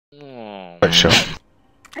Right shot.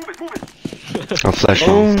 I'll flash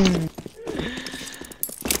him.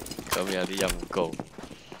咁有啲陰高。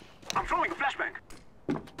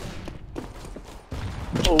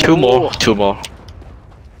Two more, two more.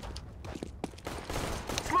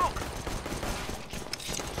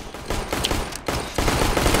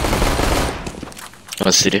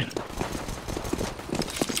 Oh, city.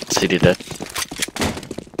 City dead.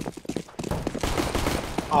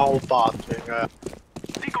 拗白嘅嘅。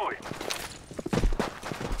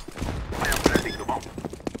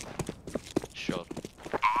Short.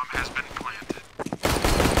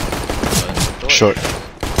 Short.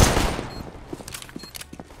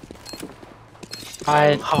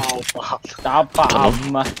 係拗白打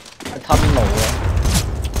85啊，吞路啊，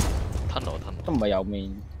吞路，都唔係右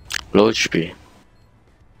面， Low HP。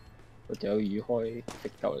佢條友魚開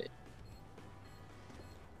逼夠你。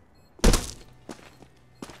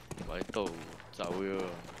唔喺度走咗。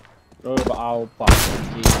攞個拗白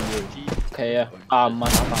，OK 啊，85蚊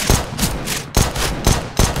打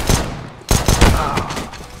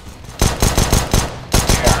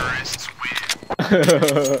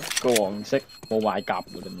個黃色冇買甲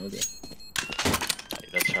嘅咁嗰啲。睇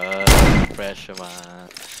得出 fresh 啊嘛，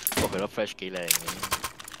不過佢粒 fresh 幾靚嘅。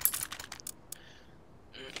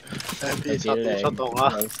MP 7出動啦。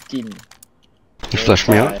有 skin。 You flash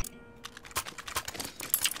me out?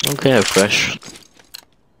 OK 係 fresh。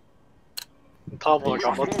湯我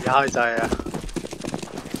撳我自嗨掣啊！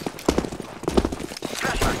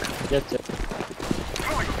一隻。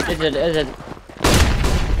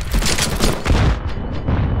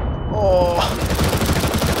哦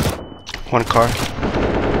One car.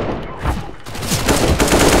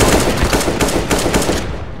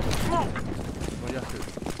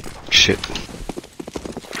 Shit.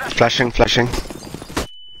 Flashing.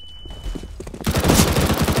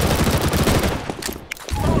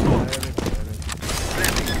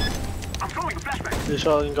呢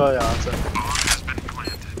箱應該有一隻。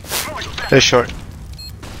They're short.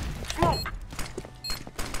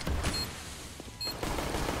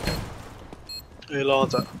 你攞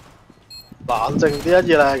隻，冷靜啲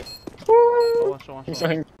120。雙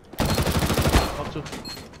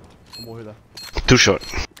Too short.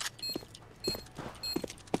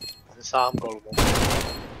 3個咯冇。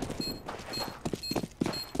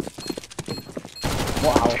哇！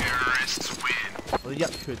我一血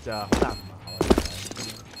咋，好難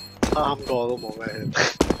3個都冇咩。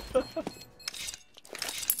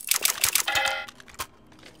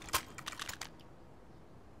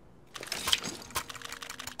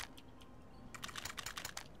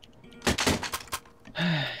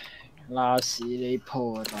拉屎呢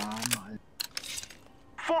鋪啊打埋。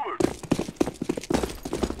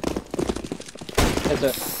一隻，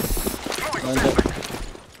兩隻。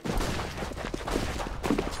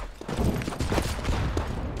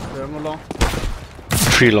兩個窿。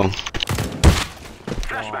3 long.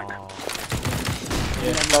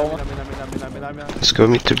 面 Let's go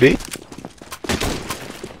mid to B.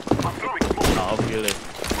 打俾你。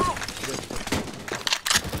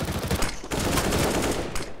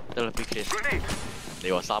得啦 ，BK。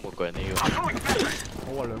你話3個人呢個？我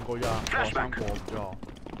話2個呀，我話3個唔知啊。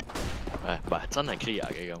誒，唔係真係 clear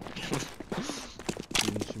嘅咁。完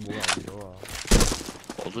全冇留意到啊！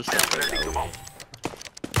我都成日有嘅。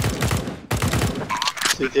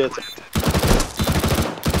CT 一隻。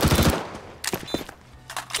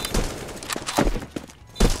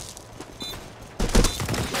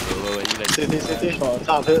CT 殘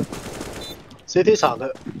血 ，CT 殘血。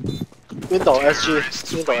Window SG。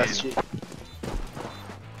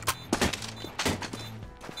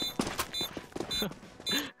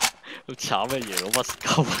好慘嘅嘢，我乜鳩？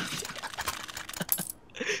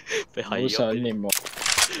你係好想念喎！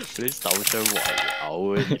俾啲手槍圍毆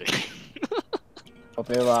嘅嘢。我俾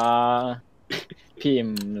話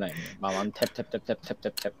P50慢慢 tap，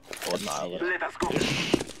我打㗎。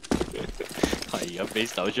係咁俾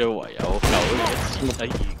手槍圍毆，救咗你一次，第二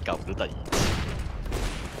救唔到第二次。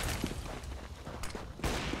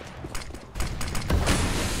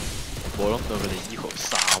冇諗到佢哋衣豪3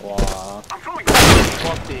哇！我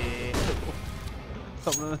哋咁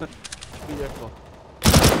啦，邊一個？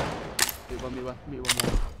滅溫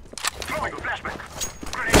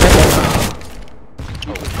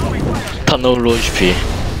Tunnel low HP，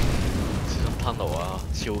 小心 tunnel 啊，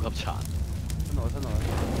超級殘。吞落。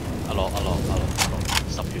阿樂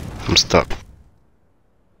，10血。I'm stuck.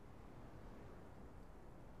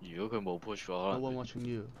 如果佢冇 push 嘅話，可能 watching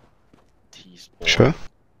you. Sure.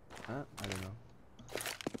 I don't know.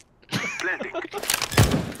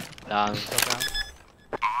 down.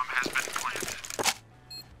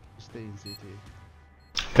 Stay in CT.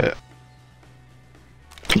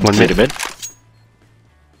 One mid.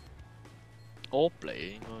 mid。off 嚟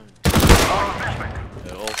應該。係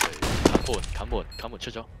off 嚟，冚門出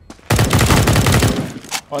咗。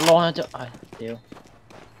我攞一隻，唉，屌！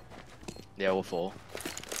你有個火。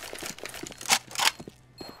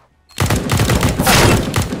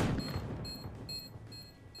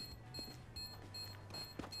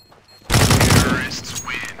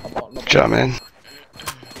Good job, man.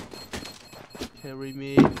 Carry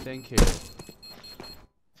me, thank you.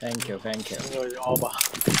 Thank you。應該要吧？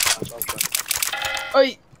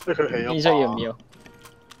哎，俾佢起咗。呢需要唔要？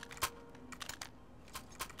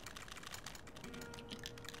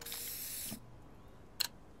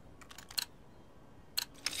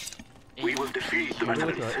 嗰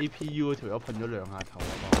條 APU 嗰條友噴咗2下頭啊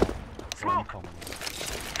嘛，好痛。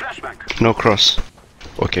No cross.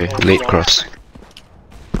 Okay, late cross.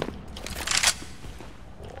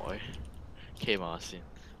 喂 ，K 埋先，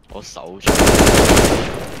我手出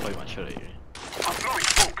推埋出嚟嘅。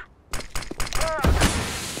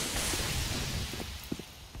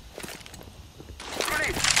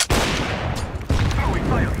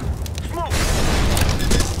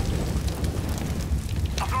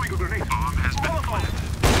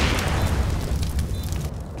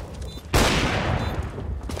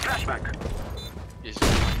也是可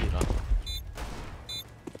以了。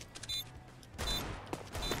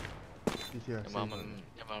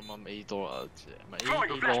啱 A 多啦隻，唔係 A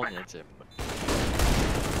long 嘅一隻，唔係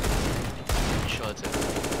short 隻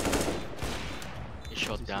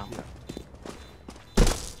 ，short down。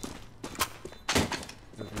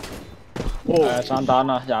散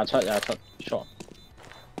彈啊，27 short。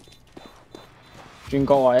轉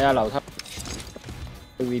角位啊，樓梯。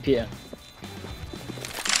去 repeat 啊！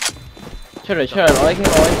出嚟攞 AK 攞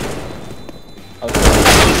AK。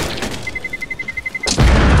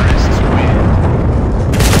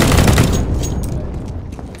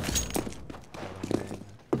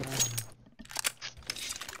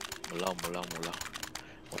冇嬲，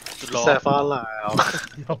射翻嚟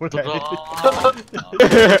又嚟，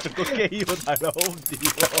逐個機喎大佬，唔掂喎。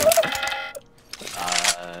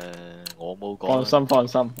我冇講。放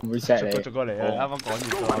心，唔會錫你。逐個嚟啊！啱啱講完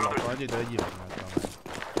咗，講住對2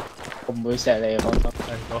我唔會錫你，放心。係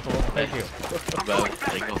好 ，thank you。咁樣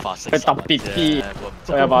整個發色。佢特別 P，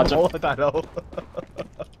 我有把槍。大佬。整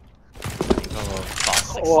個發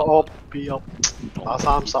色。我 B up 打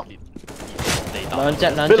30。兩隻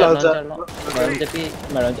B，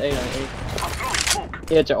 唔係兩隻 A。呢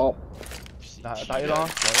一隻 O。打 A 咯，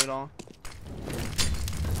攞 A 咯。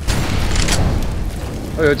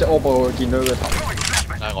我有隻 O 部見到佢個頭。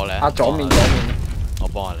係我嚟。啊左面。我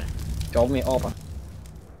幫下你。左面 O 吧。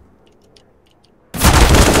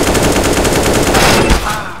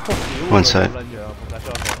One side。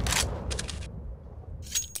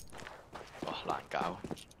哇，難搞。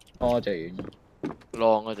多隻遠。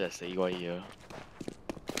long 嗰隻死鬼嘢咯。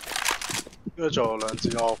應該做2支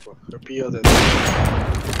off 啊，佢 B 嗰隻。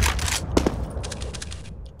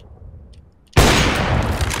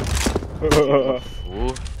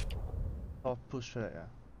哦 push 出嚟啊！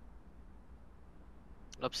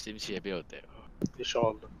粒閃似喺邊度掉？啲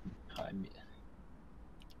shot 係面。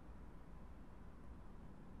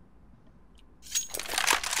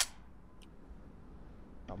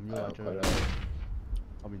咁樣啊，追佢啦！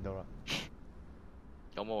我面到啦。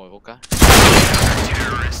有冇回仆街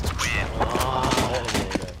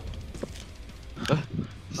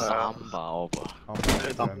？3把 off 啊！兩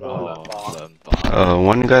把。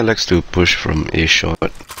One guy likes to push from A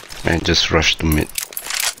short and just rush to mid.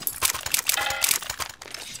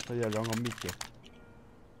 佢有2個 mid 嘅。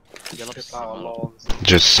一粒閃啊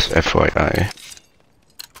Just FYI. Ba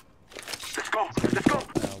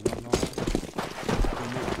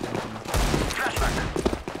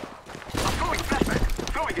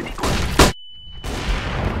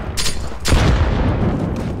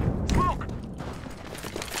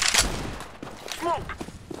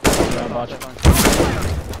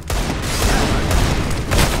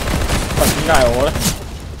點解係我咧？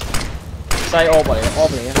西 off 嚟嘅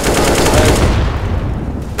off 嚟嘅。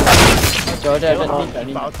仲有隻呢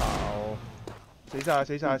爆頭，死晒！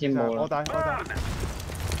我帶。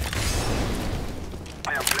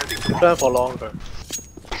Plan for long 佢。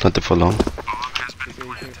Not for long.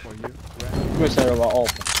 佢細路話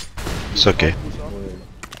off。It's okay.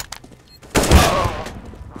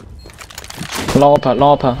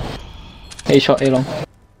 Loper. A shot A long.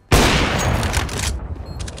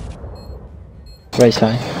 Right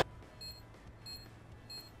side.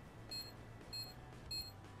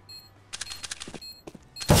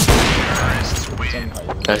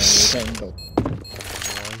 Nice.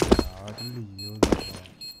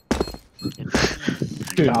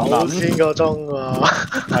 9000個鐘喎，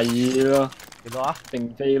係咯，幾多啊？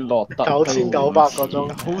並非落得9900個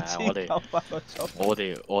鐘， 9900個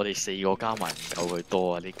鐘。我哋4個加埋唔夠佢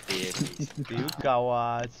多啊！呢啲屌夠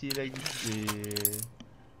啊！黐拎線。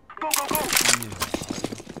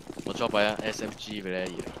我 drop 俾SMG 俾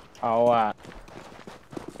你，好啊，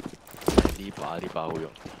呢把好用。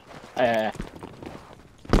誒。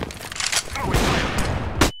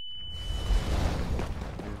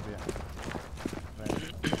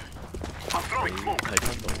睇分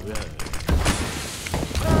到嘅。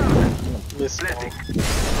miss 我。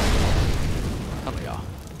得未啊？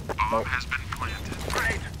冇。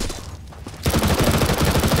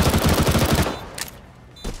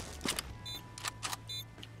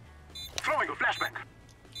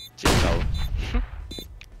接手。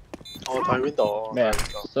我睇邊度？咩啊？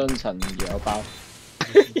雙層有包。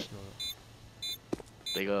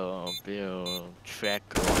俾個 track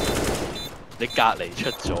嘅喎，你隔離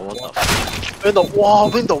出咗就邊度？哇！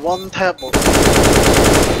邊度 one tap 喎？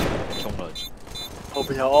衝落去。後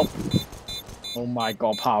邊有屋。Oh my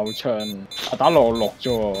god！炮槍，我打66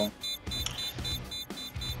啫喎。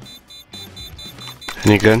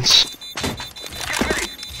Any guns?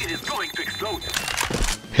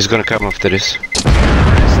 He's gonna come after this.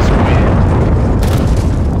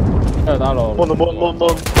 一路打66。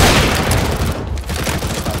冇。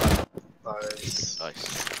Nice。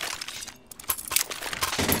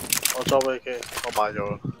我裝飛機，我買咗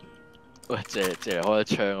啦。喂，借嚟開一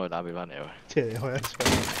槍，我打俾翻你喂。借你開一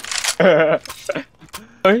槍。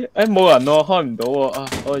冇人喎，開唔到喎啊！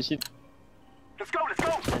我哋先。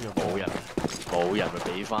冇人咪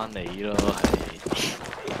俾翻你咯，係。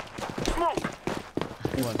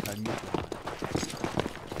冇人睇咩？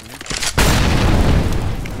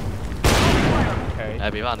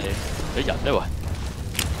誒，俾翻你，俾人咧喂。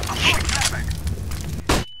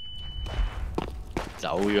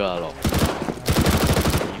走咗啊落，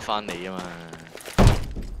俾翻你啊嘛。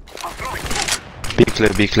Be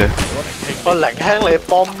clear. 我零輕你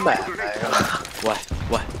bombman 嚟㗎。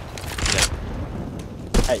喂，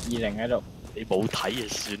係20喺度。你冇睇就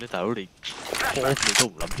算啦，大佬你幫你都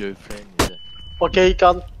唔諗住去 friend 嘅啫。我機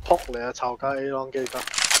根撲你啊！臭街 A 浪機根。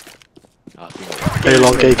啊邊個 A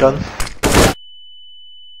浪機根。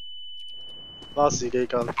拉士機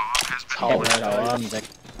根。臭入嚟啦，唔識。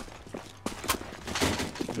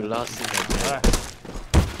佢拉先嘅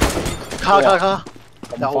卡。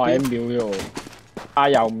咁快1秒啫喎，加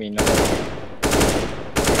右面啊！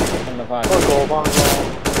跟得快。開過班咯。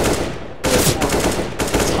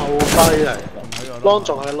臭雞嚟。浪仲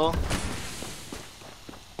係浪。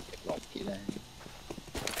落結咧。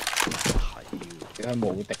係。佢係無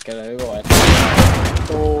敵嘅啦呢個位。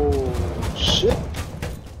Oh shit！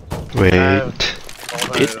 Wait.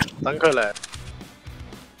 等佢嚟。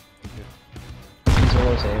好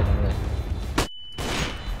死等你。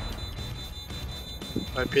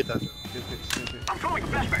係 Peter。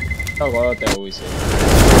不過嗰個掉會死。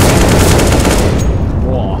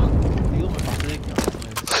哇！屌咪發咗啲咁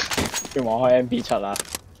要玩開 MP7啦。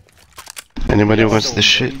Anybody wants this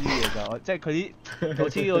shit? 呢啲嘢就即係佢啲，好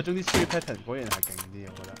似嗰種啲 street pattern 果然係勁啲，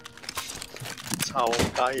我覺得。臭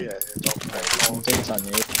雞嚟，仲係咁精神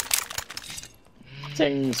嘅。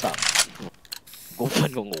精神。高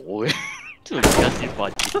分過我嘅，而家先發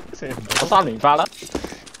現。我3連發啦。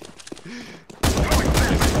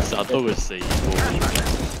殺多佢4個。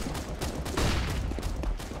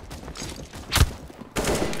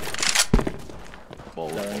冇。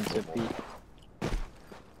兩隻 B。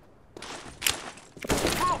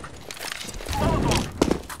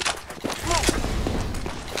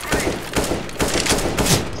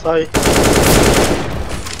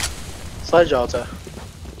西仲有隻。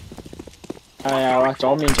係啊，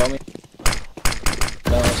左面。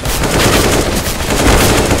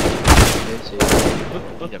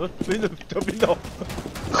邊度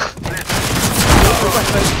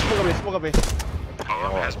？smoke 入邊。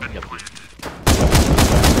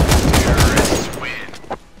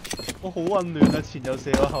我好混亂啊！前有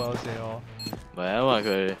射我，後有射我。唔係因為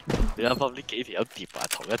佢，你啱啱呢幾條友疊埋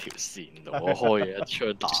同一條線度，我開嘢一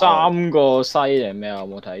槍打。3個西定咩啊？有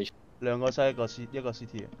冇睇？兩個西一個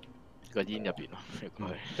CT 啊。個煙入邊咯，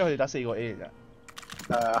即係佢哋打4個 A 嚟咋。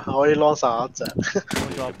可以 long 曬一隻。攞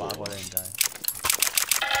咗一把喎，靚仔。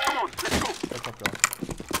都執咗。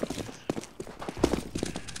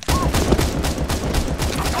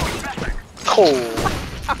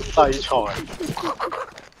西菜。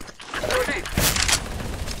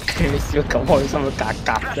你笑咁開心嘅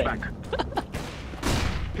格聲，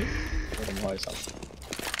咁開心。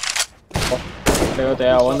你個地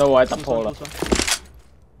下揾到位突破啦。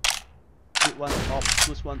Good one up,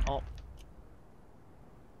 good one up。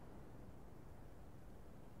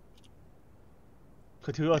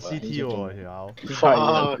佢跳咗落 CT 喎條友，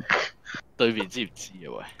 fuck 對面知唔知啊？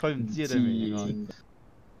喂，佢唔知啊對面應該，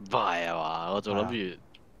唔係啊嘛，我仲諗住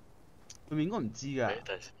對面應該唔知㗎。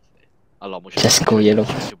阿樂冇出 CSGO yellow.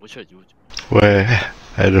 全部出嚟要 Where?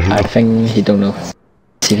 I don't I know. think he don't know.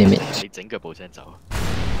 See limit. 你整腳步聲走。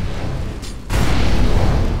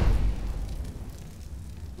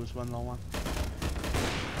Push one long one。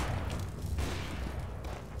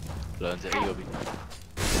兩隻 A 嗰邊。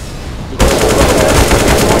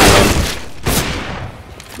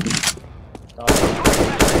打 B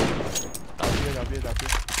打 B 打 B。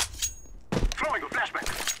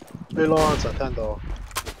飛咯，就聽到。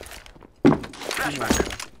邊嚟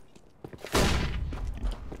㗎？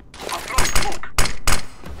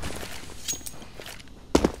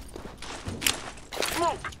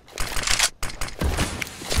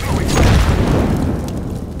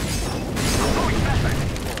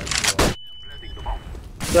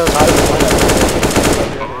之後踩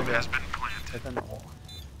睇得我。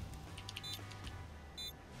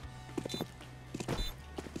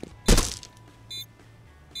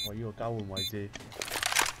我呢個交換位置。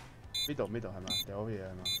middle 係嘛？掉咗嘢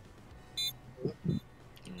係嘛？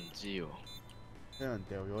唔知喎。俾人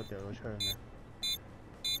掉咗槍嘅。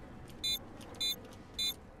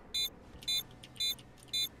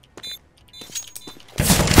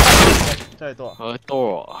真係多啊！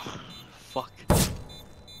多啊 ！fuck！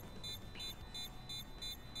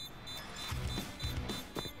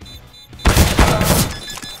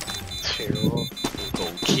條 Go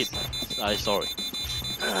kid！唉 sorry。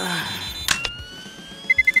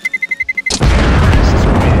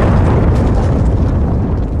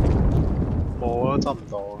冇啊，執唔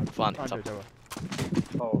到啊。翻嚟執。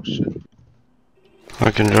Oh shit！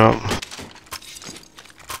 I can drop.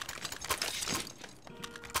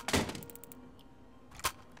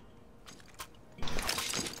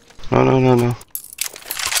 No.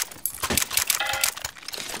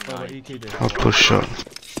 I'll push shot.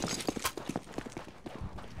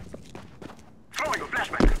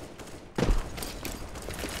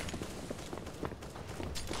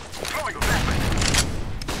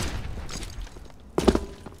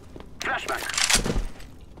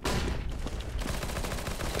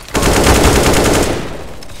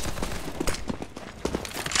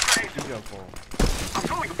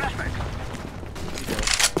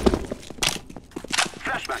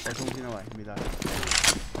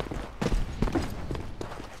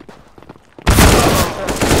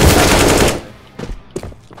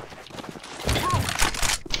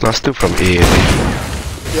 Last two from A.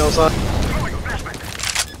 右晒。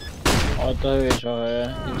我堆咗去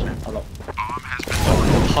現場阿六。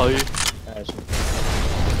推。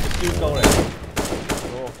標高嚟，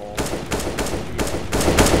嗰個火。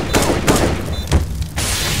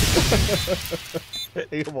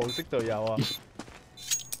你個黃色隊友啊！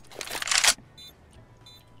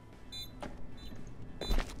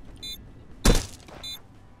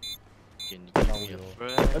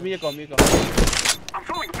邊一個？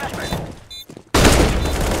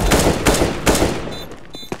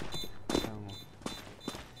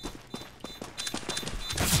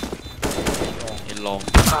你浪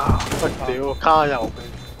屌，卡油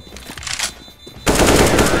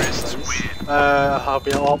下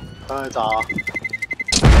邊有等佢炸。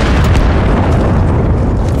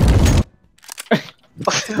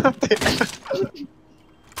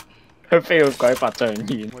佢飛到鬼八丈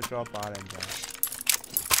遠。我 drop 把靚仔。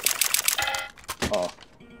哦，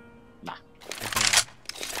嗱。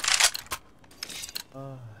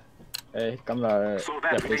咁就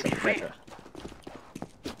入去食咩啊？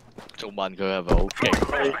仲問佢係咪好勁？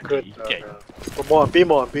幾勁？冇人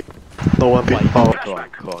邊，路人邊爆。佢話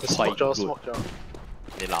smoke 咗 smoke 咗。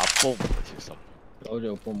你拿風唔小心。攞咗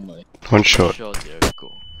風咪。One shot. shot 有一個。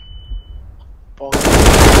幫。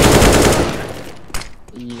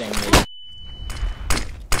20年。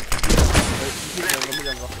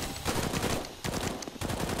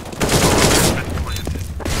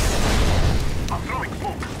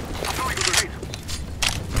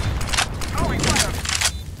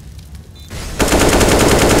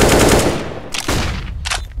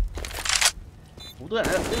好多人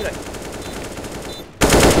喺度飛嚟。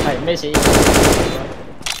係咩事？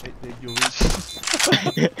你要好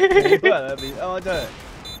多人喺入邊，啱啱真係。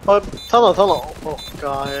tunnel，仆街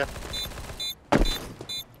啊！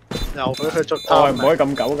又俾佢捉貪。我係唔可以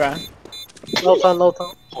咁久㗎。撈吞。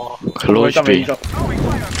哇！佢攞住邊？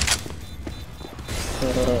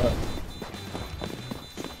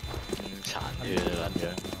殘血撚樣。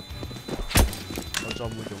我再冇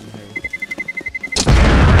勇氣。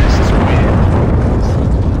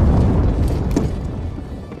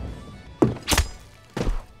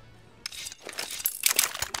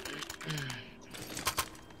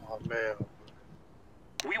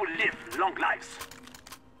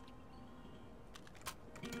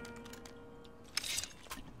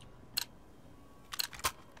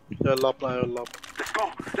有粒啦，有粒。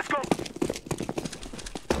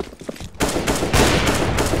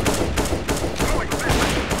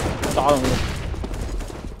打佢。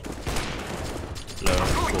兩個。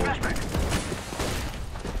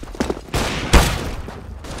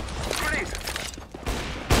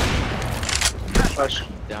Flash。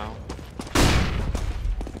down。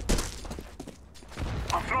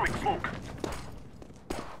I'm throwing smoke.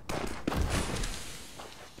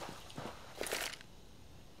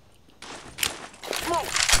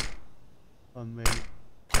 On me.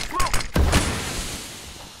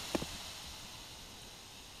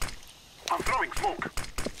 I'm throwing smoke.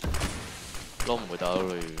 都唔會打到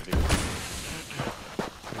你呢個。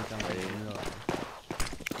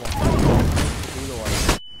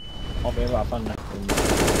我俾8分啦。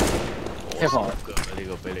一防腳呢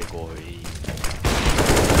個俾你過去。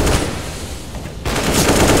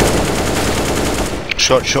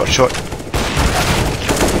Short.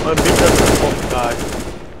 我邊一隻仆街。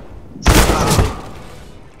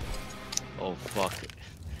Oh fuck！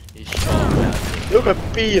 啲 shot 如果佢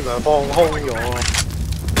B 原來放空咗，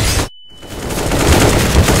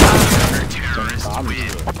仲打唔住。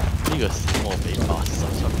呢個閃我俾87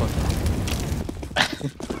分。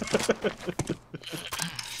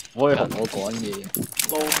可以同我講嘢。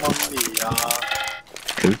撈 money 啊！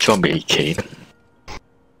佢裝微企。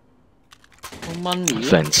money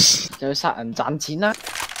Fence 就要殺人賺錢啦，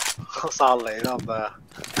殺你啦，唔得啊！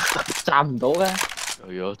賺唔到嘅。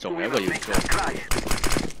如果仲有一個要做，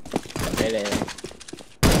俾你。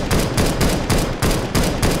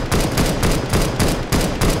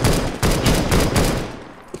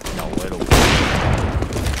又喺度。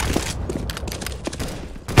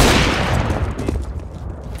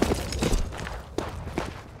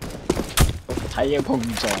睇嘅碰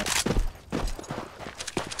撞。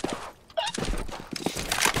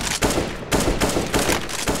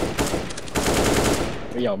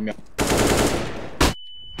佢有咩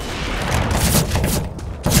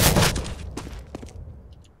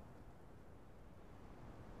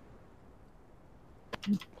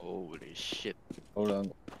？Holy shit！ 好兩個。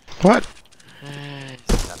What？ 唉，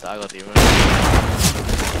打個點啦？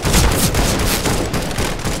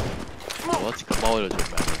我隻貓喺度做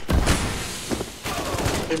咩？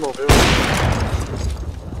俾冇。佢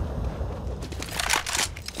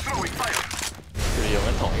哋用緊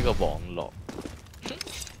同一個網絡。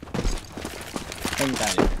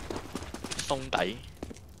兄弟。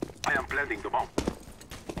I am planting the bomb.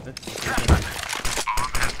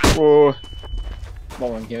 哇！莫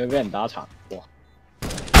名其妙俾人打殘，哇！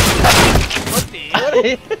我屌你！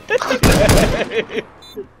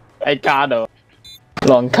喺加度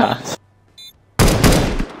，long 卡，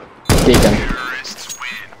跌緊。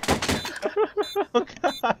我街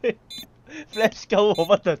 ，flash 鳩我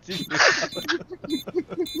不特知。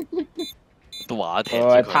都話踢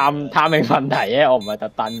我係貪問題啫，我唔係特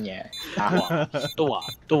登嘅。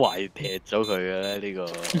都話要踢咗佢嘅咧呢個，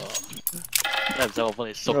使唔使我幫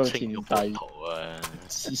你肅清個波圖啊？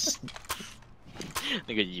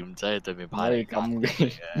呢個鹽仔喺對面派嚟咁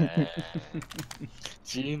嘅，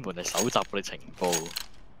專門係搜集嗰啲情報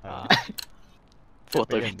啊！不過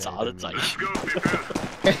對面渣得滯，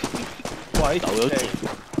喂，走咗字。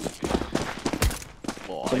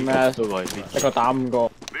做咩？都過去邊？一個打5個。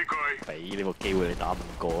俾呢個機會你打5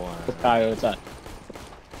個啊！仆街咯真係。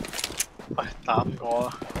喂，打5個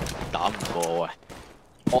啊！打5個喂！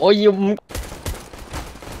我要5。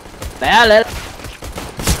嚟啊嚟！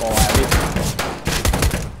我係呢。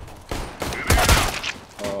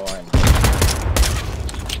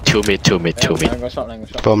Two mid。兩個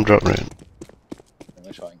shot。Bomb drop red。兩個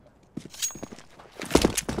shot 應該。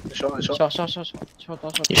shot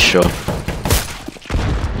多 shot。You sure？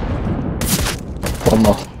 One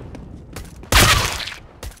more。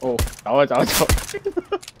哦，走。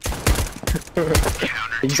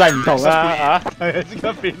形勢唔同啊嚇！係啊，即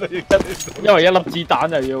刻變啦，而家因為一粒子彈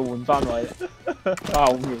就要換翻位，差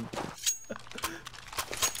好遠，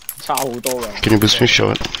差好多㗎。Can you boost me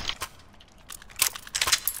short？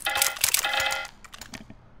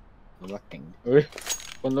 好得勁！誒，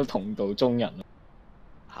揾到同道中人啦！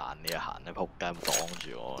行你啊，仆街咁擋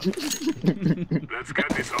住我。Let's get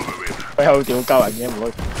this over with. 佢有屌鳩人嘅，唔好。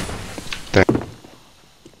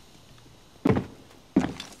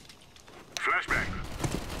Flashbang.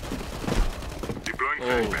 Deploying Oh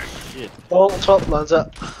flashbang. shit！ 幫出兩隻，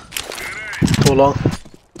好浪。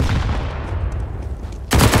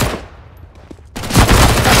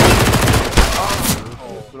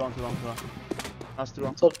Too long. Last too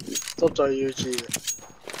long。執最要知嘅。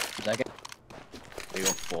唔使驚。你個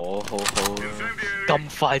火好咁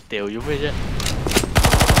快掉咗咩啫？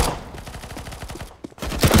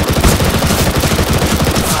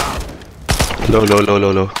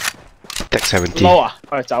 low. Tech 70. 撈啊！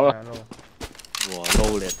喂，走啊！哇，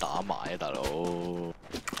撈你打埋啊，大佬！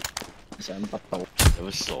想不到，有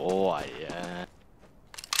乜所謂啊？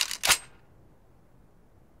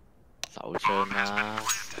手槍啦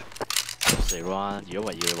，4 round，如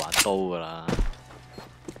果話要玩刀噶啦，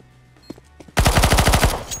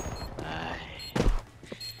唉。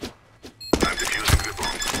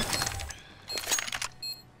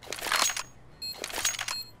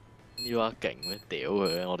呢把勁咩？屌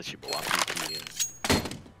佢！我哋全部玩 PT 嘅，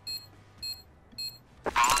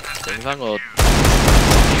整翻個陣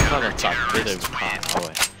俾對面行下喂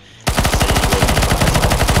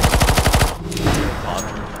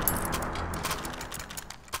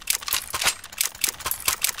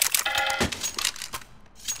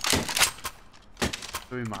，4個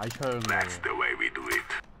對買槍啊！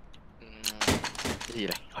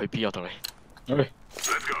嚟去 B 我同你。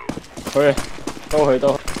去，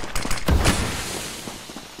都。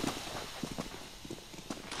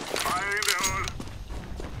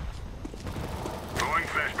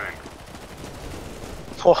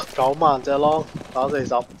哇，9萬隻咯，打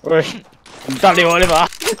40。喂，唔得了呢把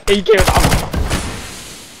AK 都打唔到。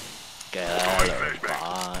嘅啦，兩把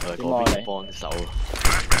佢嗰邊幫手。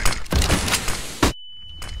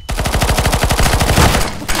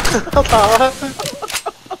打啦！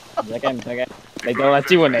唔使驚，嚟到啦，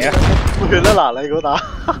支援你啊！血啦嗱，你嗰打。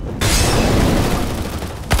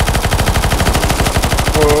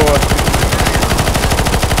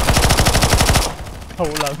好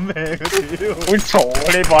撚咩嗰屌！好嘈啊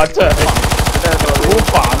呢把真係，好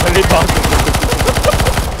煩啊呢把。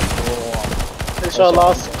哇！你 shot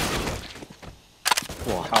loss。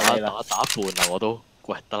哇！打半啊我都，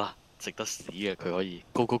喂得啦，值得死嘅佢可以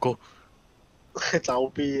，go！走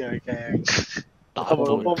B 啊驚，打半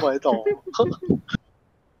幫喺度。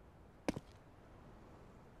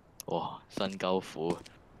哇！新鳩苦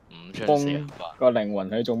，5槍48。個靈魂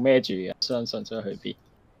佢仲孭住嘅，相信想去 B。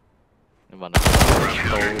你問下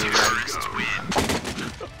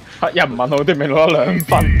黑人唔問好啲，咪攞咗2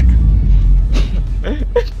分。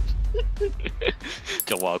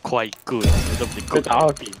仲話規官，你都唔知佢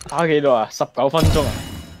打幾多啊？19分鐘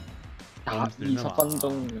啊？20分鐘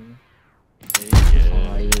咁。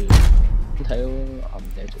係，睇到唔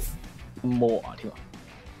記得咗。魔啊添啊！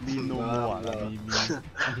面都冇啊！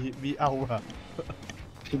面歐啊！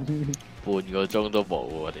半個鐘都冇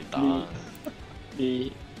喎，我哋打。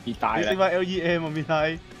啲大啦。你識翻 LEM 啊？面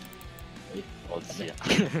係？我知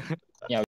啊。